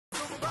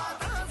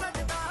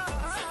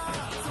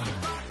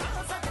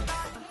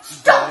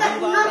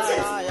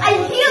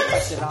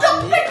this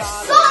stupid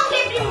song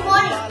every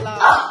morning.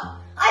 Oh,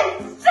 I'm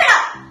fed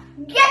up.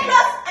 Get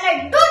lost and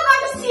I don't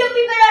want to see you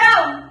people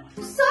around.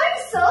 Sorry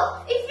sir,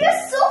 if you're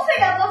so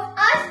fed up of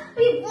us,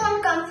 we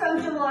won't come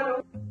from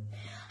tomorrow.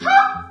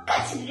 How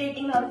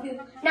considerating of you.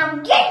 Now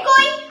get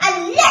going and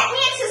let me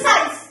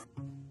exercise.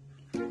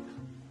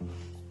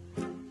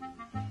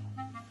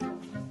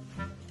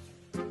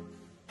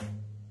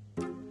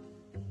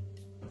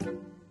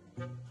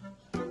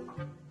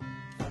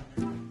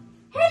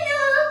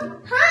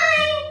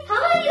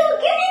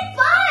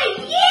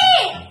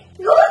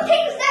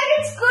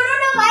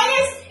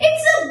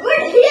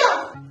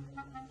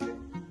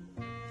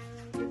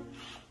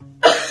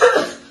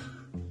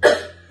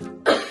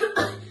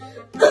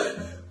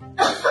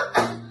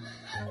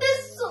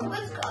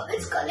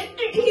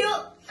 Collected here.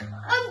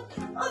 I'm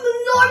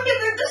not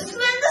able to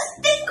smell the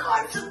stink.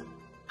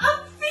 I'm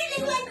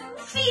feeling like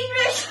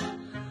feverish.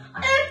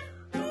 I'm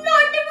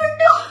not able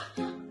to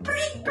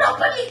breathe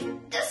properly.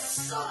 There's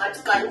so much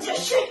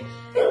congestion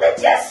in the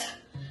chest.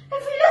 I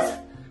feel as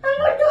I'm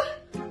going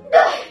to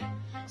die.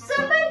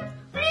 Someone,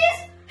 please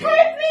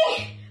help me.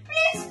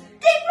 Please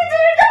take me to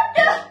the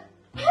doctor.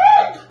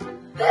 Help!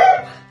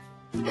 Help!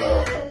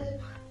 Help!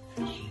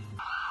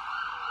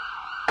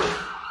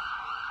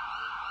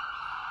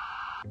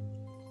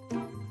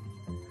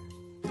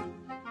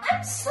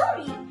 I'm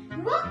sorry,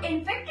 you are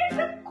infected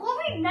with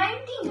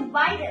COVID-19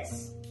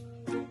 virus.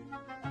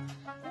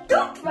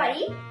 Don't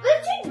worry,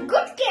 we'll take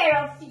good care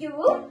of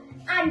you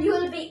and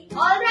you'll be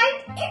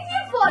alright if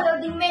you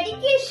follow the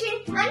medication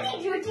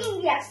and the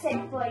routine we have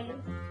set for you.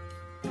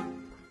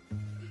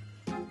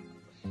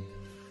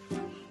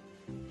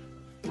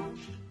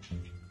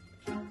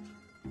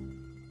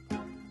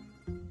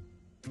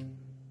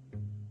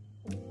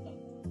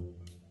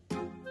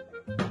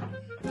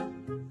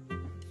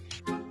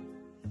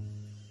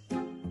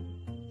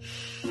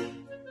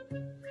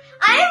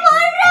 I'm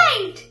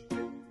alright!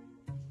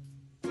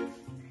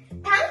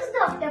 Thanks,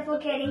 doctor, for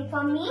caring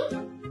for me.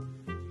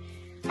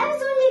 I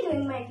was only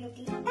doing my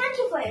duty. Thank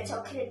you for your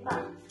chocolate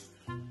bar.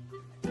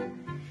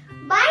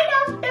 Bye,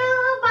 doctor.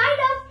 Bye,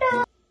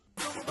 doctor.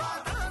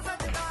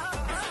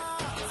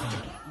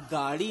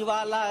 गाड़ी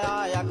वाला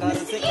आया घर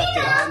से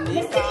कचरा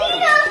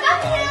निकाला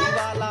गाड़ी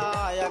वाला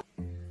आया.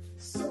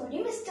 Sorry,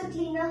 Mr.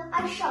 Cleaner.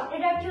 I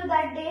shouted at you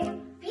that day.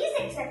 Please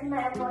accept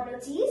my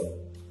apologies.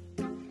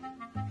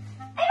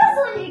 I was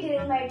only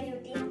doing my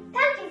duty.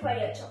 Thank you for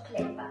your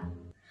chocolate bar.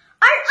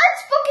 Our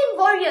unspoken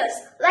warriors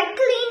like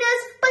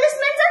cleaners,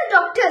 policemen and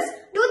doctors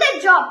do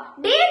their job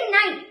day and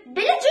night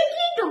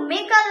diligently to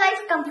make our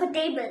life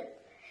comfortable.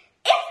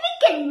 If we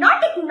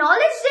cannot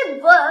acknowledge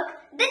their work,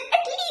 then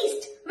at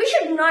least we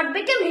should not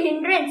become a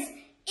hindrance.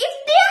 If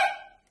they are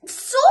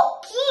so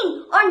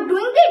keen on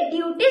doing their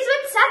duties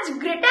with such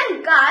grit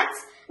and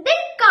guts,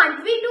 then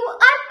can't we do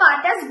our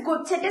part as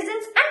good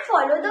citizens and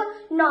follow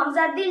the norms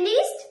at the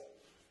least?